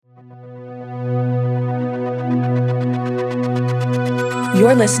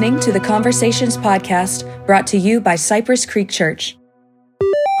You're listening to the Conversations podcast brought to you by Cypress Creek Church.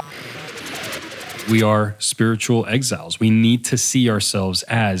 We are spiritual exiles. We need to see ourselves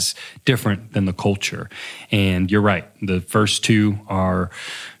as different than the culture. And you're right. The first two are,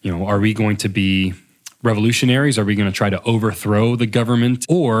 are we going to be revolutionaries? Are we going to try to overthrow the government?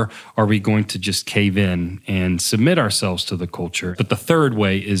 Or are we going to just cave in and submit ourselves to the culture? But the third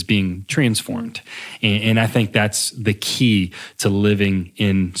way is being transformed. And I think that's the key to living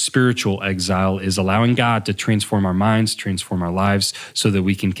in spiritual exile, is allowing God to transform our minds, transform our lives, so that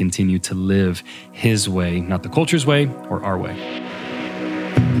we can continue to live His way, not the culture's way or our way.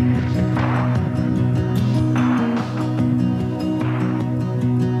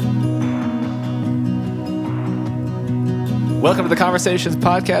 Welcome to the Conversations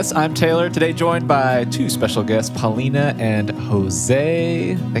podcast. I'm Taylor, today joined by two special guests, Paulina and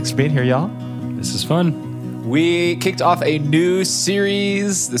Jose. Thanks for being here, y'all. This is fun. We kicked off a new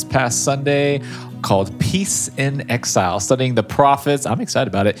series this past Sunday called Peace in Exile, studying the prophets. I'm excited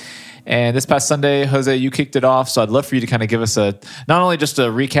about it. And this past Sunday, Jose, you kicked it off. So I'd love for you to kind of give us not only just a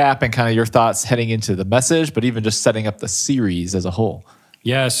recap and kind of your thoughts heading into the message, but even just setting up the series as a whole.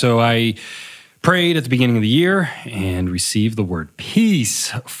 Yeah, so I prayed at the beginning of the year and received the word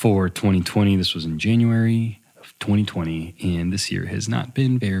peace for 2020. This was in January of 2020, and this year has not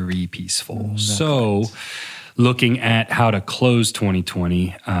been very peaceful. So looking at how to close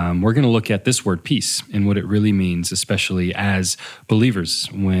 2020, we're going to look at this word peace and what it really means, especially as believers.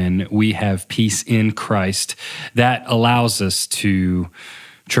 When we have peace in Christ, that allows us to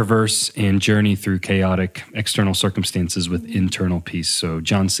traverse and journey through chaotic external circumstances with internal peace. So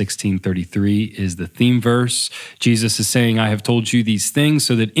John 16:33 is the theme verse. Jesus is saying, I have told you these things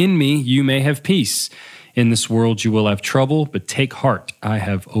so that in me you may have peace. In this world you will have trouble, but take heart, I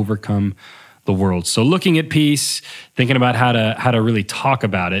have overcome the world. So looking at peace, thinking about how to really talk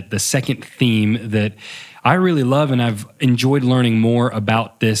about it, the second theme that I really love, and I've enjoyed learning more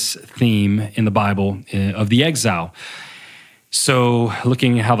about this theme in the Bible of the exile. So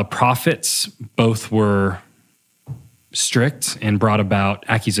looking at how the prophets both were strict and brought about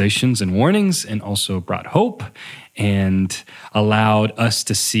accusations and warnings, and also brought hope and allowed us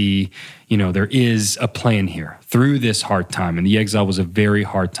to see, there is a plan here through this hard time. And the exile was a very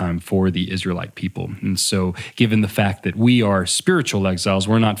hard time for the Israelite people. And so given the fact that we are spiritual exiles,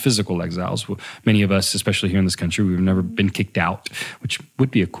 we're not physical exiles. Many of us, especially here in this country, we've never been kicked out, which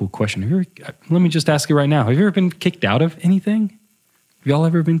would be a cool question. Let me just ask you right now, have you ever been kicked out of anything? Have y'all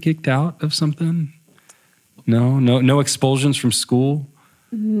ever been kicked out of something? No expulsions from school?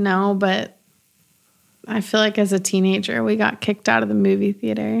 No, but I feel like as a teenager, we got kicked out of the movie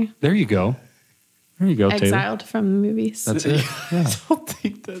theater. There you go, Taylor. Exiled from the movies. That's it. Yeah. I don't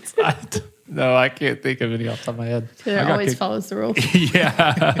think that's... No, I can't think of any off the top of my head. Taylor always follows the rules.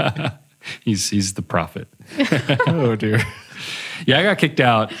 Yeah. He's the prophet. Oh, dear. Yeah, I got kicked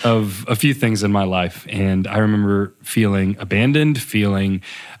out of a few things in my life, and I remember feeling abandoned, feeling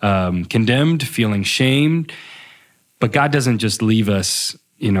condemned, feeling shamed. But God doesn't just leave us,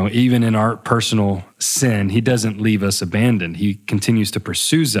 even in our personal sin, He doesn't leave us abandoned. He continues to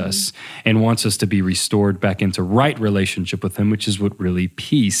pursue us and wants us to be restored back into right relationship with Him, which is what really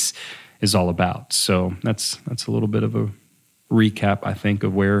peace is all about. So that's a little bit of a recap, I think,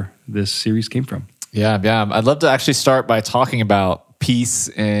 of where this series came from. Yeah. I'd love to actually start by talking about peace.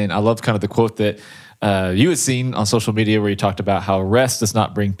 And I love kind of the quote that you had seen on social media where you talked about how rest does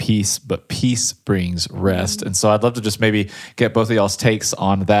not bring peace, but peace brings rest. And so I'd love to just maybe get both of y'all's takes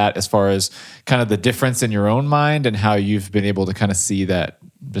on that as far as kind of the difference in your own mind and how you've been able to kind of see that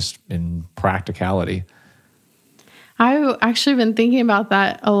just in practicality. I've actually been thinking about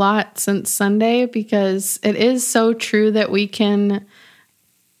that a lot since Sunday, because it is so true that we can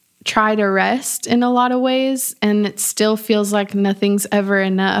try to rest in a lot of ways, and it still feels like nothing's ever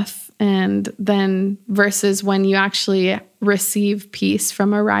enough. And then versus when you actually receive peace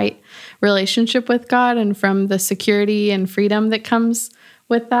from a right relationship with God and from the security and freedom that comes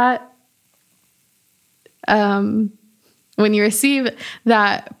with that. When you receive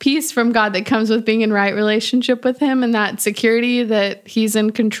that peace from God that comes with being in right relationship with Him and that security that He's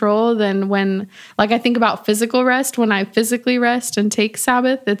in control, then I think about physical rest, when I physically rest and take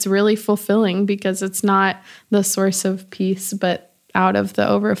Sabbath, it's really fulfilling because it's not the source of peace, but out of the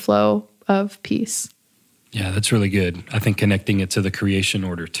overflow of peace. Yeah, that's really good. I think connecting it to the creation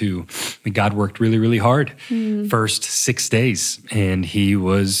order too. God worked really, really hard. First 6 days, and He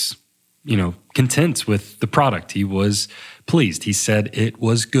was content with the product. He was pleased. He said it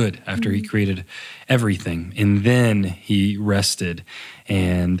was good after He created everything. And then He rested.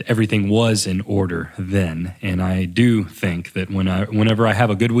 and everything was in order then. And I do think that whenever I have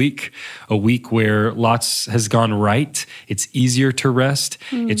a good week, a week where lots has gone right, it's easier to rest.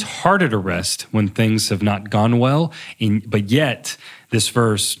 It's harder to rest when things have not gone well. But yet, this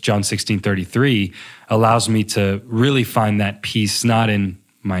verse, John 16:33, allows me to really find that peace, not in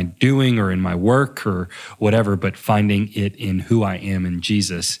my doing or in my work or whatever, but finding it in who I am in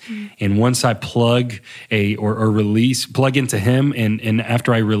Jesus. And once I plug into him, and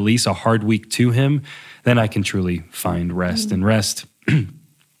after I release a hard week to him, then I can truly find rest. And rest,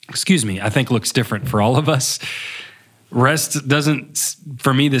 I think looks different for all of us. Rest doesn't,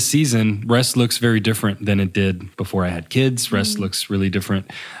 for me this season, rest looks very different than it did before I had kids. Rest looks really different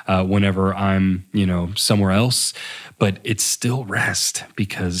whenever I'm, somewhere else. But it's still rest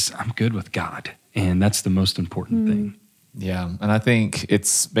because I'm good with God. And that's the most important thing. Yeah, and I think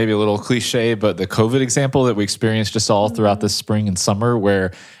it's maybe a little cliche, but the COVID example that we experienced just all throughout this spring and summer,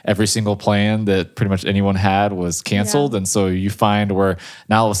 where every single plan that pretty much anyone had was canceled. And so you find where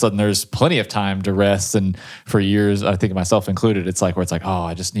now all of a sudden there's plenty of time to rest. And for years, I think myself included, it's like, oh,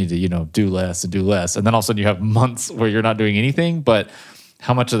 I just need to, do less and do less. And then all of a sudden you have months where you're not doing anything, but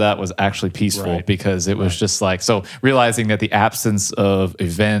how much of that was actually peaceful because it was just like, so realizing that the absence of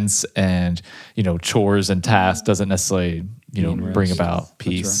events and, chores and tasks doesn't necessarily, bring about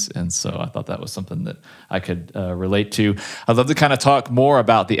peace. And so I thought that was something that I could relate to. I'd love to kind of talk more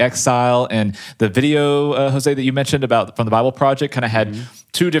about the exile, and the video, Jose, that you mentioned about from the Bible Project kind of had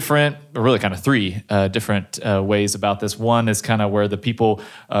two different, or really kind of three different ways about this. One is kind of where the people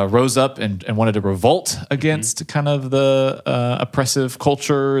rose up and wanted to revolt against kind of the oppressive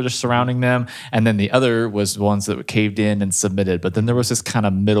culture just surrounding them. And then the other was ones that caved in and submitted. But then there was this kind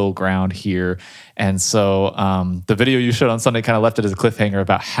of middle ground here. And so the video you showed on Sunday kind of left it as a cliffhanger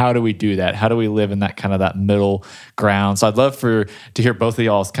about how do we do that? How do we live in that kind of that middle ground? So I'd love to hear both of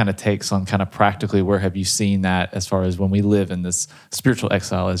y'all's kind of takes on kind of practically where have you seen that as far as when we live in this spiritual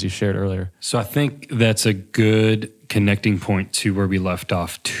exile, as you shared earlier. So I think that's a good connecting point to where we left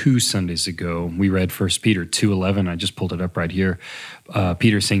off 2 Sundays ago. We read 1 Peter 2:11. I just pulled it up right here.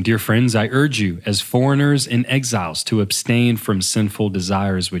 Peter saying, "Dear friends, I urge you as foreigners and exiles to abstain from sinful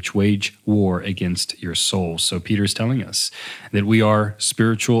desires which wage war against your soul." So Peter's telling us that we are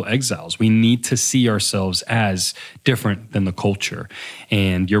spiritual exiles. We need to see ourselves as different than the culture.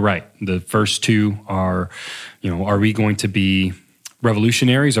 And you're right. The first two are, are we going to be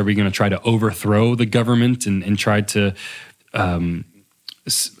revolutionaries? Are we going to try to overthrow the government and try to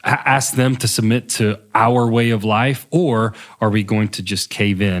ask them to submit to our way of life? Or are we going to just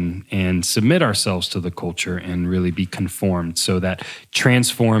cave in and submit ourselves to the culture and really be conformed? So that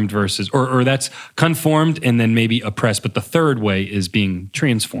transformed versus, or that's conformed and then maybe oppressed. But the third way is being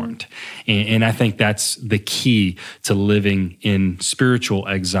transformed. And I think that's the key to living in spiritual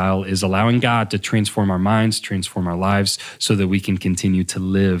exile, is allowing God to transform our minds, transform our lives, so that we can continue to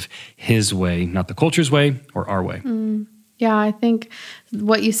live his way, not the culture's way or our way. Yeah, I think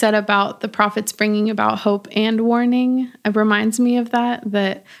what you said about the prophets bringing about hope and warning, it reminds me of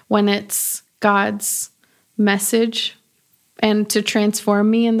that when it's God's message and to transform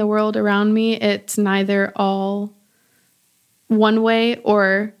me in the world around me, it's neither all one way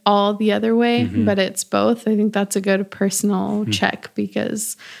or all the other way, but it's both. I think that's a good personal check,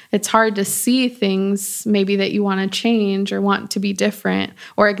 because it's hard to see things maybe that you want to change or want to be different,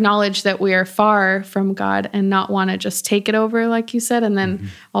 or acknowledge that we are far from God and not want to just take it over, like you said. And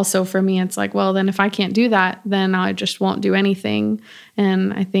then also for me, it's like, well, then if I can't do that, then I just won't do anything.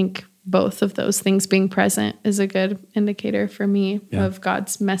 And I think both of those things being present is a good indicator for me of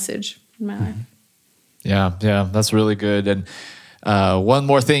God's message in my life. Yeah, that's really good. And one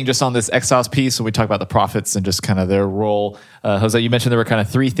more thing just on this exiles piece, when we talk about the prophets and just kind of their role. Jose, you mentioned there were kind of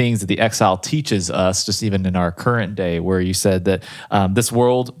 3 things that the exile teaches us, just even in our current day, where you said that this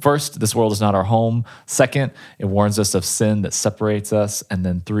world is not our home. 2nd, it warns us of sin that separates us. And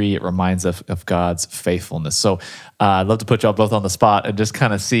then 3, it reminds us of God's faithfulness. So I'd love to put y'all both on the spot and just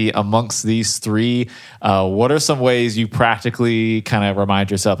kind of see amongst these 3, what are some ways you practically kind of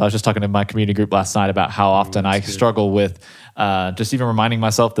remind yourself? I was just talking to my community group last night about how often I struggle with just even reminding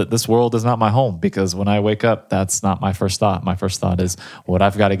myself that this world is not my home, because when I wake up, that's not my first thought. My first thought is what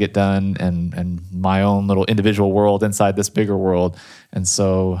I've got to get done and my own little individual world inside this bigger world. And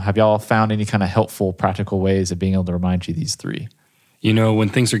so have y'all found any kind of helpful, practical ways of being able to remind you these 3? When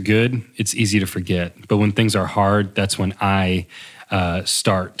things are good, it's easy to forget. But when things are hard, that's when I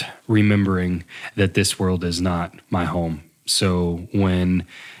start remembering that this world is not my home. So when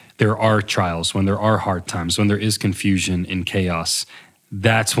there are trials, when there are hard times, when there is confusion and chaos,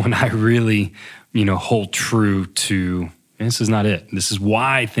 that's when I really, hold true to And this is not it. This is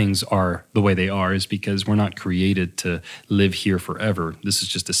why things are the way they are, is because we're not created to live here forever. This is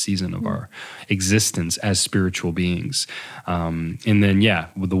just a season of our existence as spiritual beings. And then,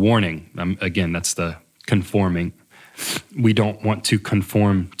 with the warning, again, that's the conforming. We don't want to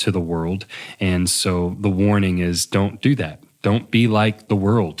conform to the world. And so the warning is, don't do that. Don't be like the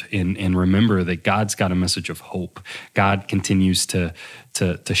world, and remember that God's got a message of hope. God continues to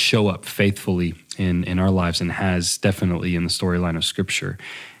show up faithfully in our lives, and has definitely in the storyline of Scripture.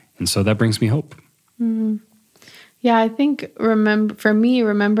 And so that brings me hope. Mm-hmm. Yeah, I think for me,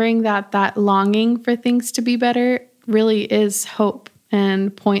 remembering that longing for things to be better really is hope,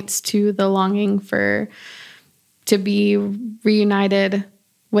 and points to the longing to be reunited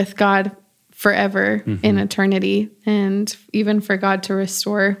with God forever in eternity, and even for God to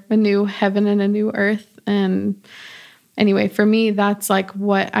restore a new heaven and a new earth. And anyway, for me, that's like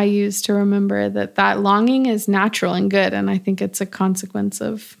what I use to remember that longing is natural and good. And I think it's a consequence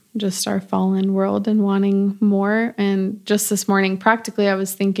of just our fallen world and wanting more. And just this morning, practically, I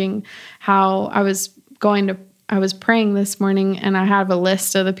was thinking how I was praying this morning, and I have a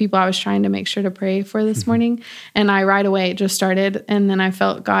list of the people I was trying to make sure to pray for this morning. And I right away just started, and then I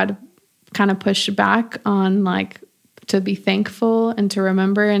felt God kind of push back on to be thankful and to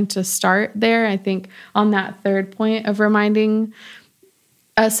remember and to start there. I think on that third point of reminding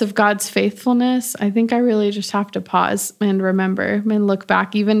us of God's faithfulness, I think I really just have to pause and remember and look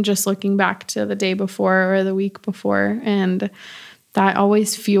back, even just looking back to the day before or the week before. And that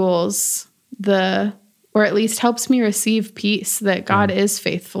always fuels or at least helps me receive peace, that God is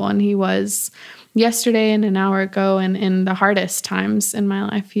faithful, and He was yesterday and an hour ago, and in the hardest times in my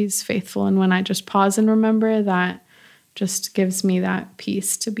life, He's faithful. And when I just pause and remember, that just gives me that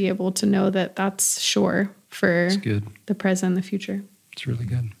peace to be able to know that that's sure for the present and the future. It's really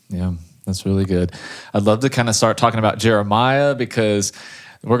good. Yeah, that's really good. I'd love to kind of start talking about Jeremiah, because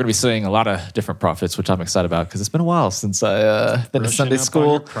we're going to be studying a lot of different prophets, which I'm excited about, because it's been a while since I've been to Sunday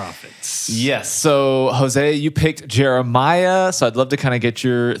school. Prophets. Yes. So, Jose, you picked Jeremiah. So I'd love to kind of get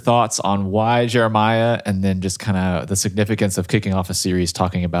your thoughts on why Jeremiah, and then just kind of the significance of kicking off a series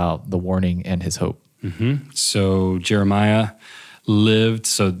talking about the warning and his hope. So Jeremiah lived,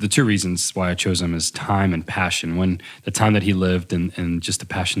 so the two reasons why I chose him is time and passion. When the time that he lived, and just the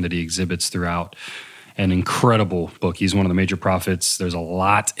passion that he exhibits throughout. An incredible book. He's one of the major prophets. There's a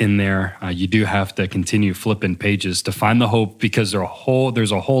lot in there. You do have to continue flipping pages to find the hope, because there's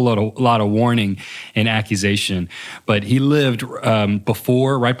a whole lot of warning and accusation. But he lived right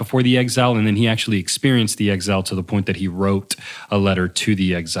before the exile, and then he actually experienced the exile to the point that he wrote a letter to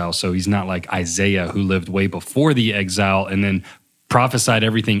the exile. So he's not like Isaiah, who lived way before the exile and then prophesied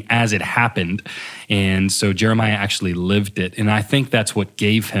everything as it happened. And so Jeremiah actually lived it. And I think that's what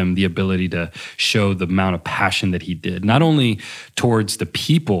gave him the ability to show the amount of passion that he did, not only towards the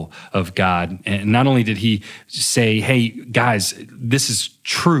people of God, and not only did he say, hey, guys, this is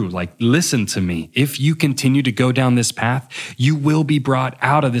true. Like, listen to me. If you continue to go down this path, you will be brought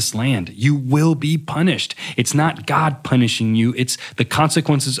out of this land. You will be punished. It's not God punishing you. It's the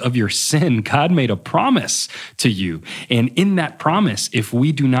consequences of your sin. God made a promise to you. And in that promise, if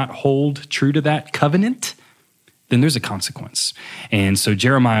we do not hold true to that covenant, then there's a consequence. And so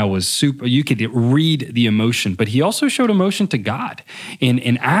Jeremiah was you could read the emotion, but he also showed emotion to God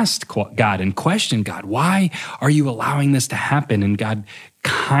and asked God and questioned God, why are you allowing this to happen? And God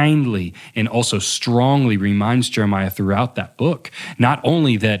kindly and also strongly reminds Jeremiah throughout that book, not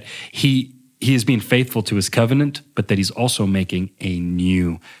only that he is being faithful to his covenant, but that he's also making a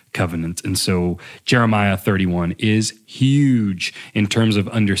new covenant. And so Jeremiah 31 is huge in terms of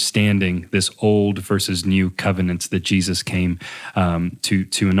understanding this old versus new covenants that Jesus came to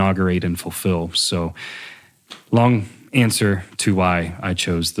inaugurate and fulfill. So long answer to why I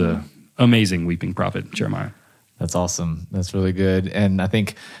chose the amazing weeping prophet, Jeremiah. That's awesome. That's really good. And I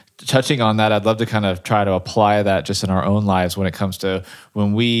think touching on that, I'd love to kind of try to apply that just in our own lives when it comes to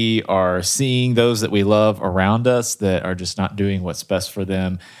when we are seeing those that we love around us that are just not doing what's best for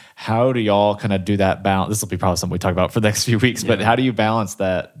them. How do y'all kind of do that balance? This will be probably something we talk about for the next few weeks, but how do you balance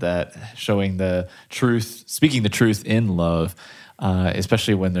that showing the truth, speaking the truth in love,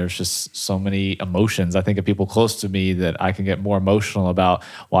 especially when there's just so many emotions? I think of people close to me that I can get more emotional about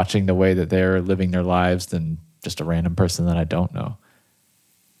watching the way that they're living their lives than just a random person that I don't know.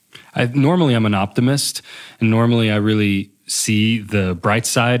 Normally I'm an optimist, and normally I really see the bright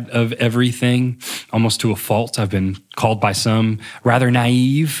side of everything, almost to a fault. I've been called by some rather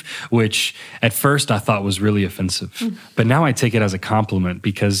naive, which at first I thought was really offensive. But now I take it as a compliment,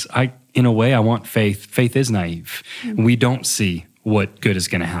 because in a way I want faith. Faith is naive. We don't see what good is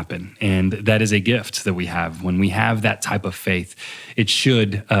going to happen. And that is a gift that we have. When we have that type of faith, it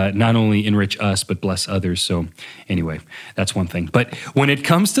should not only enrich us, but bless others. So anyway, that's one thing. But when it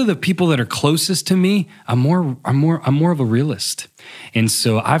comes to the people that are closest to me, I'm more of a realist. And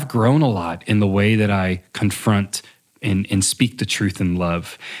so I've grown a lot in the way that I confront and speak the truth in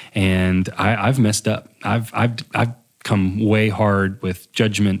love. And I've messed up. I've come way hard with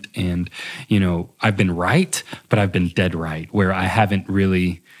judgment, and I've been right, but I've been dead right, where I haven't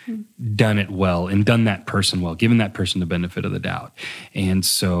really done it well and done that person well, given that person the benefit of the doubt. And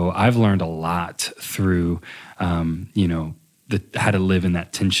so I've learned a lot through how to live in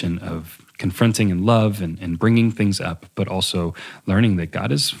that tension of confronting in love and bringing things up, but also learning that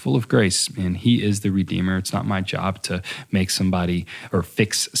God is full of grace and He is the Redeemer. It's not my job to make somebody or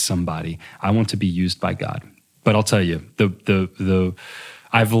fix somebody. I want to be used by God. But I'll tell you,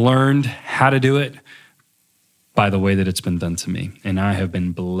 I've learned how to do it by the way that it's been done to me. And I have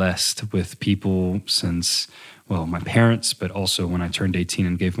been blessed with people since, my parents, but also when I turned 18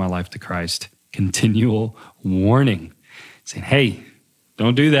 and gave my life to Christ, continual warning, saying, hey,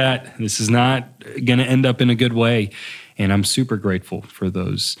 don't do that. This is not going to end up in a good way. And I'm super grateful for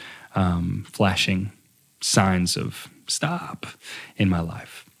those flashing signs of stop in my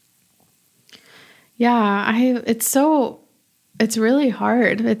life. Yeah, it's really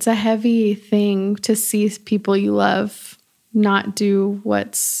hard. It's a heavy thing to see people you love not do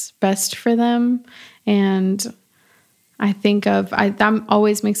what's best for them. And that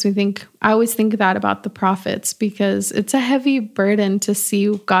always makes me think, I always think that about the prophets, because it's a heavy burden to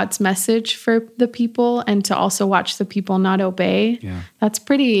see God's message for the people and to also watch the people not obey. Yeah. That's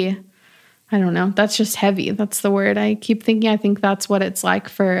pretty, I don't know, that's just heavy. That's the word I keep thinking. I think that's what it's like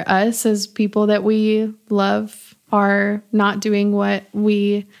for us as people that we love are not doing what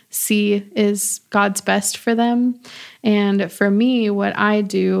we see is God's best for them. And for me, what I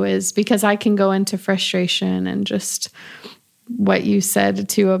do is, because I can go into frustration and just what you said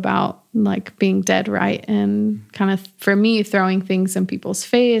too about like being dead right and kind of, for me, throwing things in people's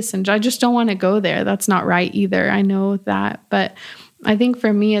face. And I just don't want to go there. That's not right either. I know that. But I think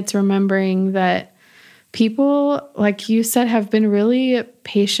for me, it's remembering that people, like you said, have been really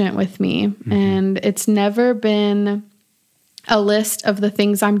patient with me. Mm-hmm. And it's never been a list of the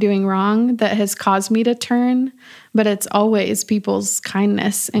things I'm doing wrong that has caused me to turn, but it's always people's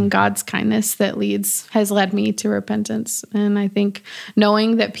kindness and God's kindness that has led me to repentance. And I think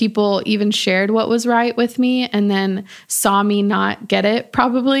knowing that people even shared what was right with me and then saw me not get it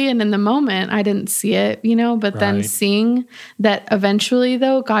probably, and in the moment I didn't see it, but then seeing that eventually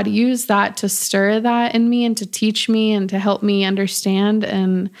though, God used that to stir that in me and to teach me and to help me understand,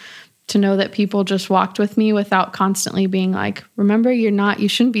 and to know that people just walked with me without constantly being like, remember, you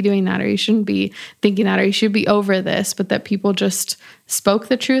shouldn't be doing that, or you shouldn't be thinking that, or you should be over this, but that people just spoke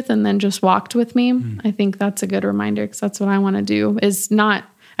the truth and then just walked with me. I think that's a good reminder, because that's what I want to do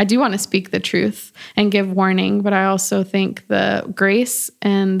I do want to speak the truth and give warning, but I also think the grace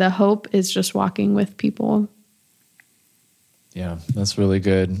and the hope is just walking with people. Yeah, that's really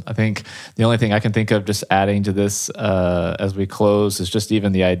good. I think the only thing I can think of just adding to this as we close is just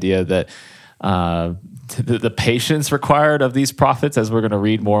even the idea that the patience required of these prophets, as we're going to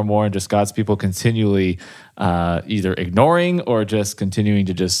read more and more, and just God's people continually either ignoring or just continuing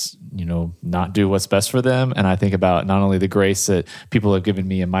to just, not do what's best for them. And I think about not only the grace that people have given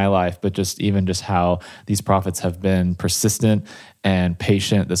me in my life, but just how these prophets have been persistent and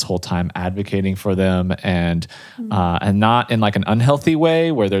patient this whole time, advocating for them, and not in like an unhealthy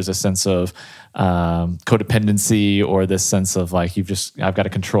way where there's a sense of codependency or this sense of like, I've got to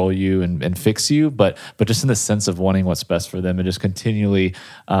control you and fix you, but just in the sense of wanting what's best for them and just continually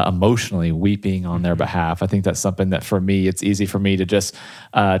emotionally weeping on their behalf. I think that's something that for me, it's easy for me to just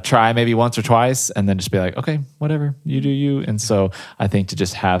try maybe once or twice and then just be like, okay, whatever, you do you. And so I think to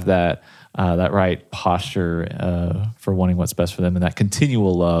just have that right posture for wanting what's best for them and that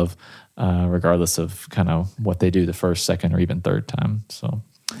continual love, regardless of kind of what they do the first, second, or even third time. So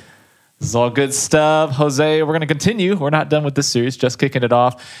this is all good stuff. Jose, we're going to continue. We're not done with this series, just kicking it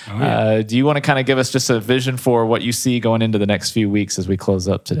off. Oh, yeah. Do you want to kind of give us just a vision for what you see going into the next few weeks as we close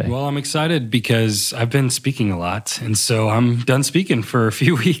up today? Well, I'm excited because I've been speaking a lot. And so I'm done speaking for a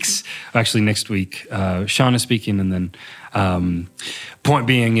few weeks. Actually, next week, Sean is speaking. And then point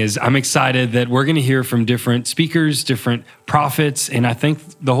being is I'm excited that we're going to hear from different speakers, different prophets, and I think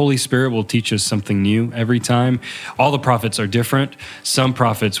the Holy Spirit will teach us something new every time. All the prophets are different. Some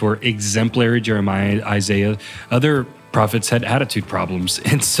prophets were exemplary, Jeremiah, Isaiah. Other prophets had attitude problems.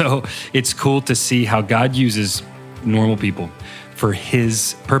 And so it's cool to see how God uses normal people for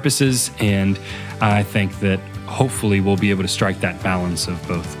His purposes. And I think that hopefully we'll be able to strike that balance of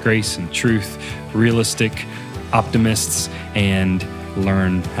both grace and truth, realistic optimists, and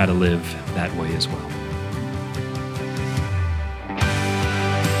learn how to live that way as well.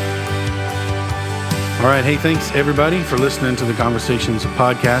 All right. Hey, thanks everybody for listening to the Conversations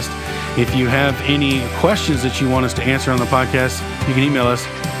podcast. If you have any questions that you want us to answer on the podcast, you can email us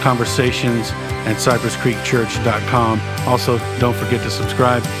conversations@cypresscreekchurch.com. Also, don't forget to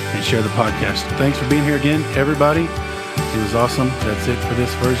subscribe and share the podcast. Thanks for being here again, everybody. It was awesome. That's it for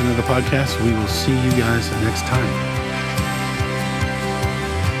this version of the podcast. We will see you guys next time.